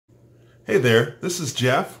Hey there, this is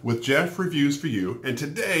Jeff with Jeff Reviews for You, and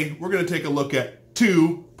today we're going to take a look at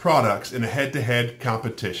two products in a head-to-head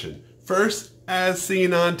competition. First, as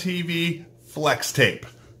seen on TV, Flex Tape.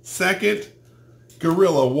 Second,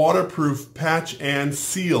 Gorilla Waterproof Patch and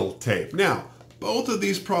Seal Tape. Now, both of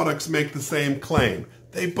these products make the same claim.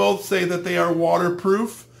 They both say that they are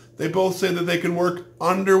waterproof. They both say that they can work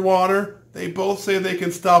underwater. They both say they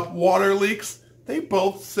can stop water leaks. They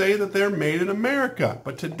both say that they're made in America.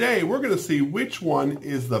 But today we're going to see which one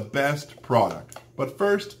is the best product. But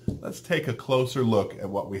first, let's take a closer look at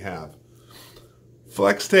what we have.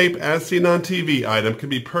 Flex Tape, as seen on TV item, can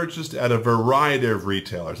be purchased at a variety of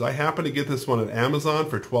retailers. I happen to get this one at Amazon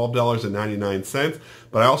for $12.99,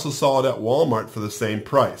 but I also saw it at Walmart for the same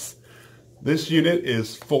price. This unit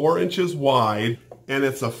is 4 inches wide and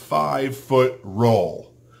it's a 5-foot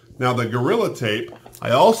roll. Now the Gorilla Tape I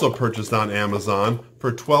also purchased on Amazon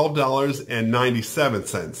for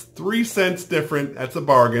 $12.97. 3 cents different. That's a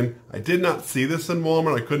bargain. I did not see this in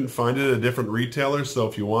Walmart. I couldn't find it at a different retailer, so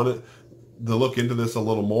if you want to look into this a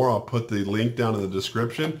little more, I'll put the link down in the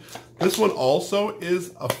description. This one also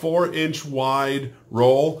is a 4-inch wide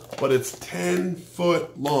roll, but it's 10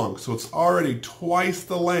 foot long, so it's already twice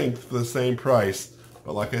the length for the same price.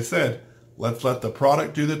 But like I said, let's let the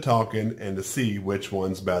product do the talking and to see which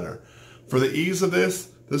one's better. For the ease of this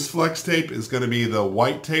Flex Tape is going to be the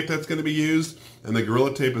white tape that's going to be used, and the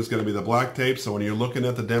Gorilla Tape is going to be the black tape, so when you're looking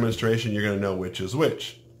at the demonstration, you're going to know which is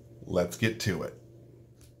which. Let's get to it.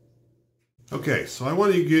 Okay, so I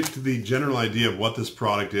want to get to the general idea of what this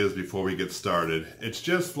product is before we get started. It's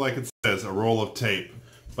just like it says, a roll of tape.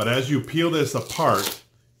 But as you peel this apart,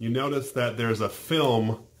 you notice that there's a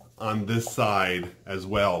film on this side as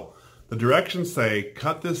well. The directions say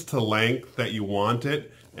cut this to length that you want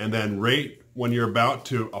it, and then right when you're about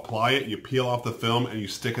to apply it, you peel off the film and you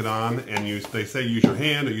stick it on, and they say use your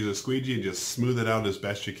hand or use a squeegee and just smooth it out as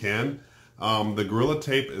best you can. The Gorilla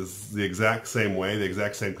Tape is the exact same way, the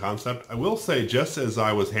exact same concept. I will say, just as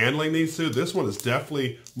I was handling these two, this one is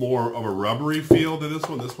definitely more of a rubbery feel to this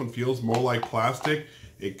one. This one feels more like plastic.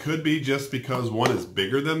 It could be just because one is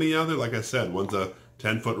bigger than the other. Like I said, one's a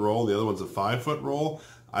 10-foot roll, the other one's a 5-foot roll.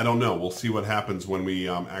 I don't know. We'll see what happens when we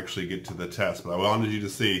actually get to the test. But I wanted you to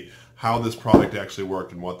see how this product actually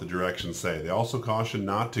worked and what the directions say. They also caution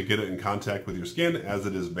not to get it in contact with your skin, as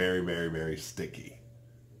it is very, very, very sticky.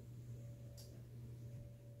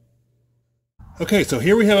 Okay, so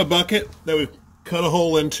here we have a bucket that we've cut a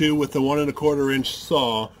hole into with the 1 1/4 inch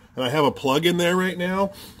saw, and I have a plug in there right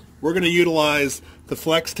now. We're going to utilize the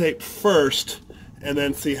Flex Tape first and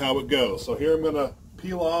then see how it goes. So here I'm going to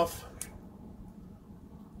peel off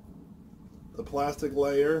the plastic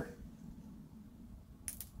layer.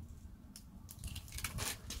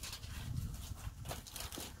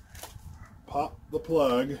 Pop the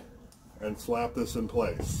plug and slap this in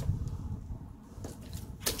place.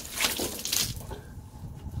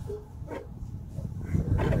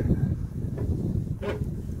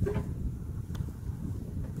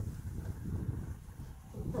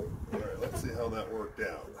 Alright, let's see how that worked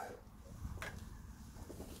out.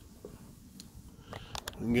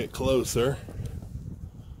 We can get closer.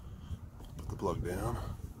 Put the plug down.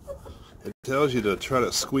 It tells you to try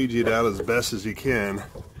to squeegee it out as best as you can,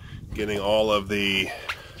 getting all of the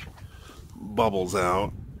bubbles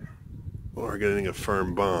out or getting a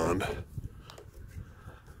firm bond.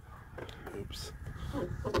 Oops.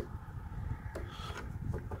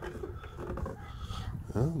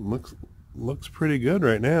 Well, looks pretty good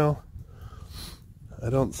right now.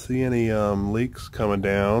 I don't see any leaks coming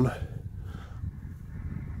down.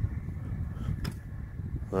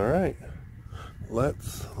 Alright,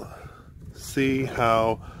 let's see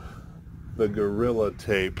how the Gorilla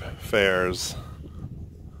Tape fares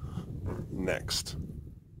next.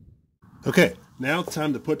 Okay, now it's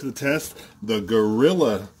time to put to the test the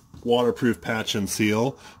Gorilla Waterproof Patch and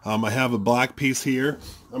Seal. I have a black piece here.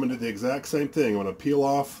 I'm going to do the exact same thing. I'm going to peel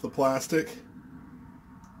off the plastic.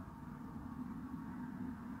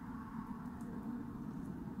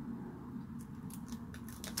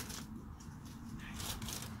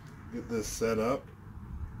 Get this set up.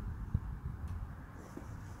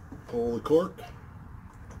 Pull the cork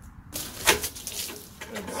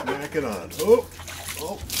and smack it on. Oh,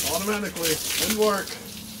 automatically. Didn't work.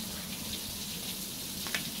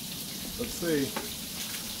 Let's see.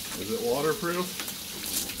 Is it waterproof?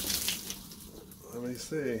 Let me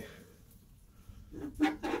see.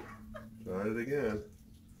 Try it again.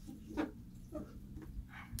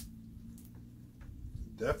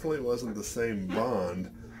 Definitely wasn't the same bond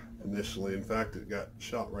initially. In fact, it got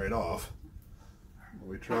shot right off.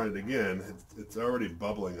 When we try it again, it's already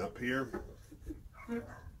bubbling up here.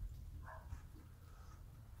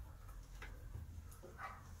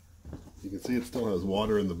 see it still has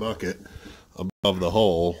water in the bucket above the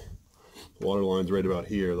hole. The water line's right about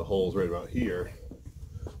here, the hole's right about here.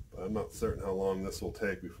 But I'm not certain how long this will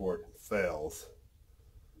take before it fails.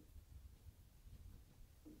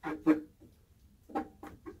 Alright,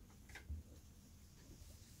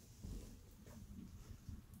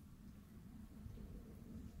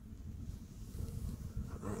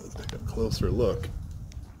 let's take a closer look.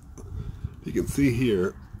 You can see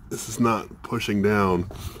here, this is not pushing down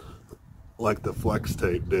like the flex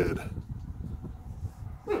tape did.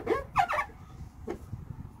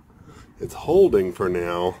 It's holding for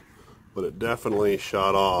now, but it definitely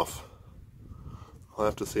shot off. I'll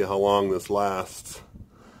have to see how long this lasts.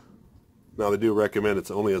 Now they do recommend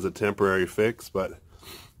it's only as a temporary fix, but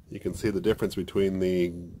you can see the difference between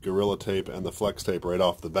the Gorilla Tape and the flex tape right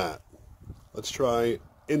off the bat. Let's try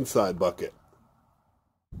inside bucket.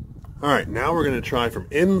 Alright, now we're going to try from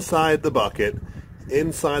inside the bucket,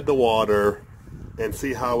 inside the water, and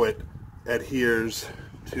see how it adheres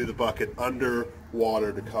to the bucket under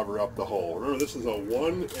water to cover up the hole. Remember, this is a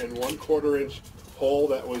 1 1/4 inch hole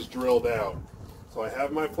that was drilled out. So I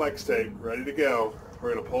have my flex tape ready to go.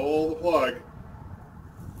 We're going to pull the plug.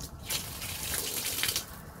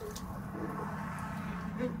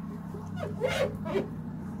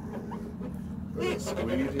 We're going to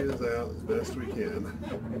squeeze these out as best we can.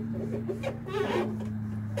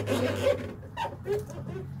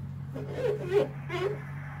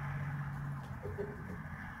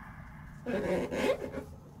 There's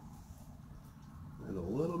a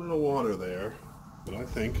little bit of water there, but I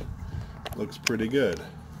think it looks pretty good.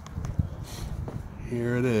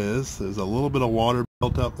 Here it is. There's a little bit of water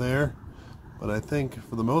built up there, but I think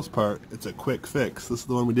for the most part it's a quick fix. This is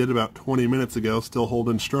the one we did about 20 minutes ago, still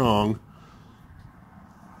holding strong.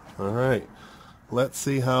 Alright, let's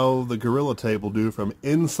see how the Gorilla Tape will do from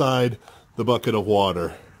inside the bucket of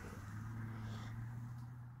water.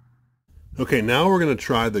 Okay, now we're going to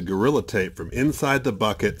try the Gorilla Tape from inside the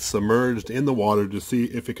bucket submerged in the water to see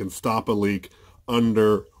if it can stop a leak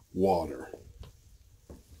under water.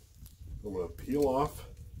 I'm going to peel off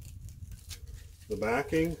the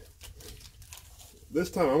backing.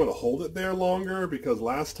 This time I'm going to hold it there longer because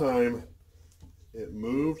last time it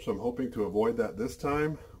moved, so I'm hoping to avoid that this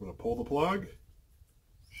time. I'm going to pull the plug,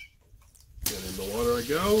 and in the water I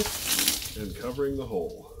go, and covering the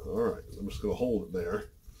hole. Alright, I'm just going to hold it there.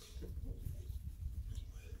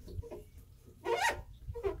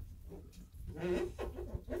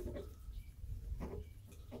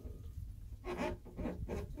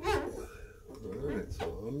 Alright,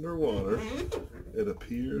 so underwater it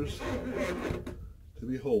appears to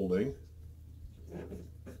be holding.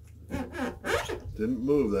 Didn't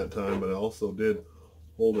move that time, but it also did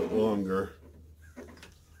hold it longer.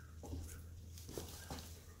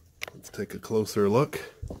 Let's take a closer look.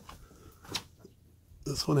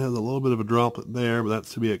 This one has a little bit of a droplet there, but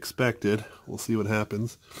that's to be expected. We'll see what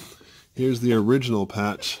happens. Here's the original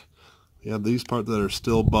patch. We have these parts that are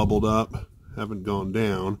still bubbled up, haven't gone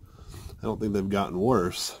down. I don't think they've gotten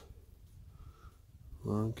worse.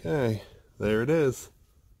 Okay, there it is.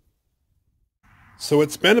 So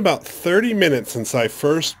it's been about 30 minutes since I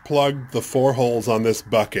first plugged the 4 holes on this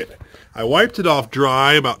bucket. I wiped it off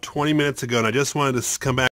dry about 20 minutes ago, and I just wanted to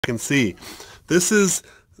come back and see. This is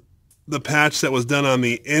the patch that was done on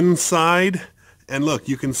the inside, and look,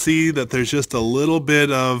 you can see that there's just a little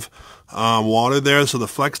bit of water there, so the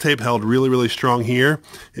flex tape held really strong here.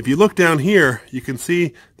 If you look down here, you can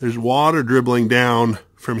see there's water dribbling down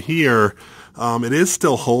from here. It is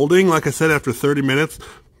still holding, like I said, after 30 minutes,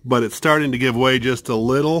 but it's starting to give way just a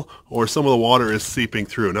little, or some of the water is seeping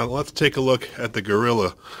through. Now let's take a look at the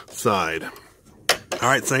Gorilla side.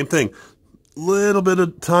 Alright, same thing. Little bit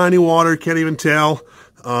of tiny water, can't even tell.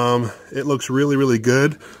 It looks really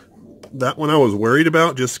good. That one I was worried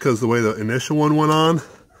about just because the way the initial one went on.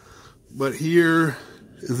 But here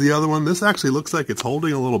is the other one. This actually looks like it's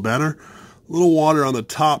holding a little better. A little water on the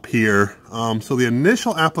top here. So the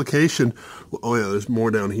initial application, oh yeah, there's more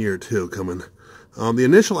down here too coming. The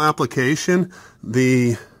initial application,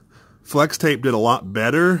 the flex tape did a lot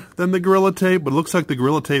better than the Gorilla Tape, but it looks like the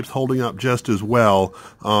Gorilla Tape's holding up just as well.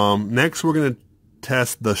 Next we're going to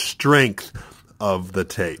test the strength of the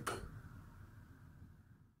tape.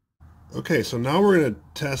 Okay, so now we're going to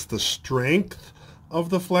test the strength of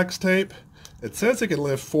the flex tape. It says it can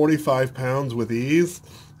lift 45 pounds with ease.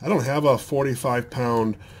 I don't have a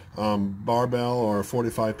 45-pound barbell or a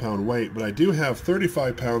 45-pound weight, but I do have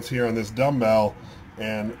 35 pounds here on this dumbbell,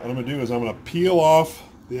 and what I'm going to do is I'm going to peel off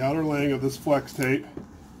the outer laying of this flex tape.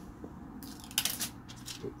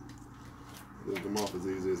 Didn't come off as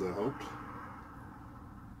easy as I hoped.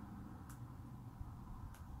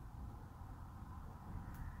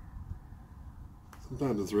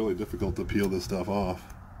 Sometimes it's really difficult to peel this stuff off.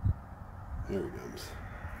 There it comes.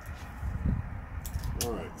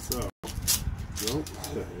 Alright, so, nope,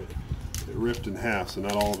 it ripped in half, so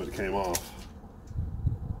not all of it came off.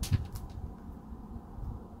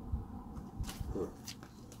 Huh.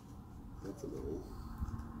 That's annoying.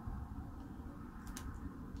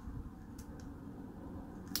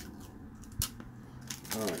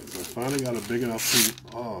 Alright, so I finally got a big enough piece.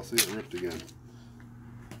 Oh, see, it ripped again.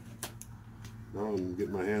 Now I'm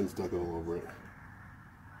getting my hand stuck all over it.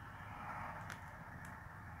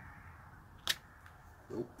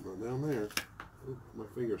 Nope, not down there. Oop, my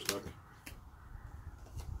finger stuck.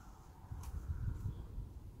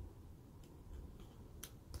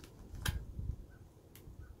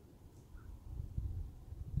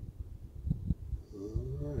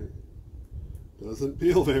 Alright. Doesn't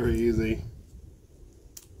peel very easy.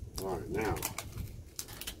 Alright, now,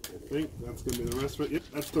 I think that's going to be the rest of it. Yep,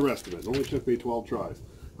 that's the rest of it. It only took me 12 tries.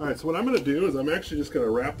 Alright, so what I'm going to do is I'm actually just going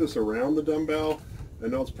to wrap this around the dumbbell. I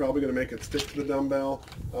know it's probably going to make it stick to the dumbbell,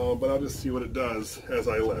 but I'll just see what it does as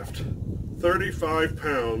I lift. 35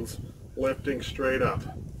 pounds lifting straight up.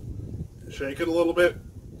 Shake it a little bit.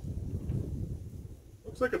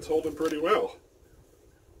 Looks like it's holding pretty well.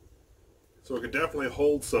 So it could definitely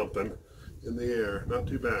hold something in the air. Not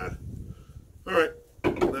too bad. Alright,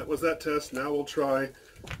 that was that test. Now we'll try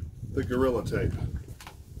the Gorilla Tape.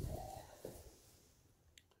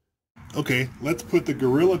 Okay, let's put the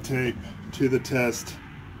Gorilla Tape to the test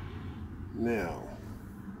now.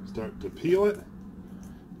 Start to peel it,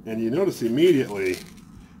 and you notice immediately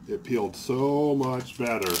it peeled so much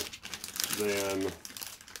better than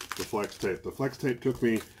the Flex Tape. The Flex Tape took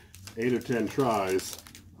me 8 or 10 tries.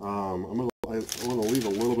 I want to leave a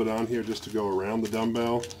little bit on here just to go around the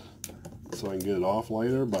dumbbell so I can get it off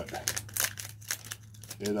later, but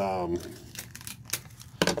it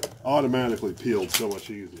automatically peeled so much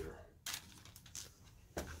easier.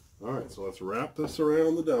 Alright, so let's wrap this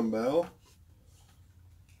around the dumbbell.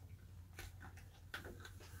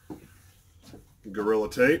 Gorilla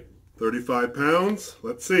Tape, 35 pounds.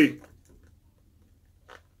 Let's see.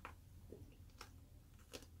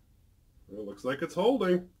 It looks like it's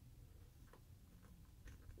holding.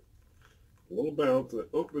 A little bounce.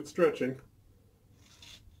 Oh, it's stretching.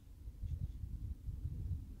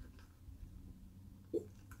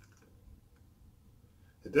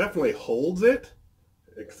 It definitely holds it,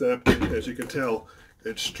 except, as you can tell,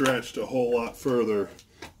 it stretched a whole lot further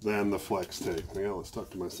than the Flex Tape. Yeah, it's stuck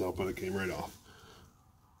to myself, but it came right off.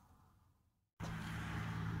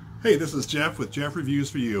 Hey, this is Jeff with Jeff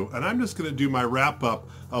Reviews For You, and I'm just going to do my wrap-up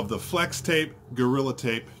of the Flex Tape Gorilla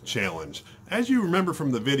Tape Challenge. As you remember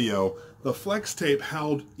from the video, the Flex Tape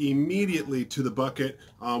held immediately to the bucket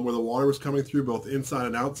where the water was coming through both inside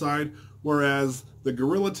and outside, whereas the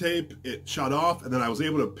Gorilla Tape, it shut off, and then I was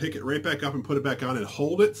able to pick it right back up and put it back on and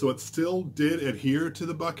hold it, so it still did adhere to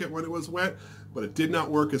the bucket when it was wet, but it did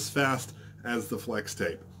not work as fast as the Flex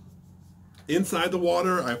Tape. Inside the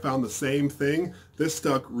water, I found the same thing. This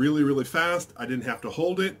stuck really, really fast. I didn't have to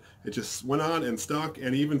hold it. It just went on and stuck,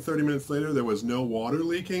 and even 30 minutes later, there was no water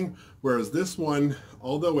leaking. Whereas this one,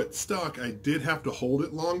 although it stuck, I did have to hold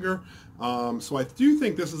it longer. So I do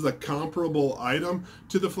think this is a comparable item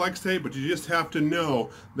to the Flex Tape, but you just have to know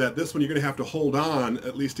that this one you're going to have to hold on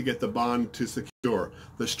at least to get the bond to secure.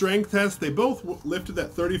 The strength test, they both lifted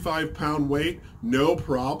that 35-pound weight, no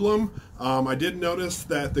problem. I did notice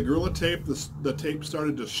that the Gorilla Tape, the tape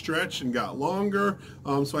started to stretch and got longer,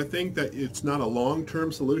 so I think that it's not a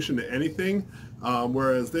long-term solution to anything.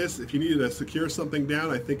 Whereas this, if you needed to secure something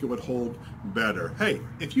down, I think it would hold better. Hey,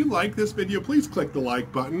 if you like this video, please click the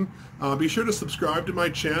like button. Be sure to subscribe to my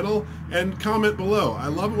channel and comment below. I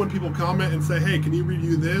love it when people comment and say, hey, can you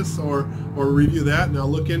review this or review that, and I'll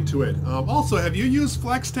look into it. Also, have you used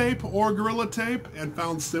Flex Tape or Gorilla Tape and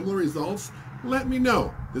found similar results? Let me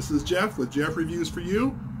know. This is Jeff with Jeff Reviews For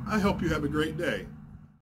You. I hope you have a great day.